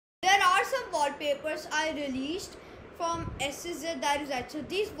there are some wallpapers I released from SSZ, that is right. So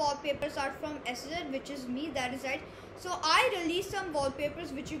these wallpapers are from SSZ, which is me, that is right. So I released some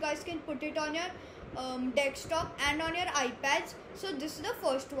wallpapers which you guys can put it on your desktop and on your iPads. So this is the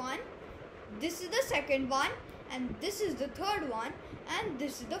first one, this is the second one, and this is the third one, and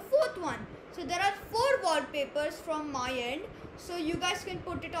this is the fourth one. So there are 4 wallpapers from my end. So you guys can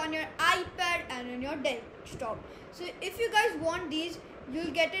put it on your iPad and on your desktop. So if you guys want these,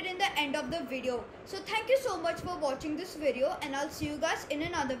 you'll get it in the end of the video. So thank you so much for watching this video, and I'll see you guys in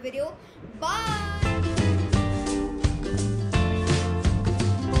another video. Bye.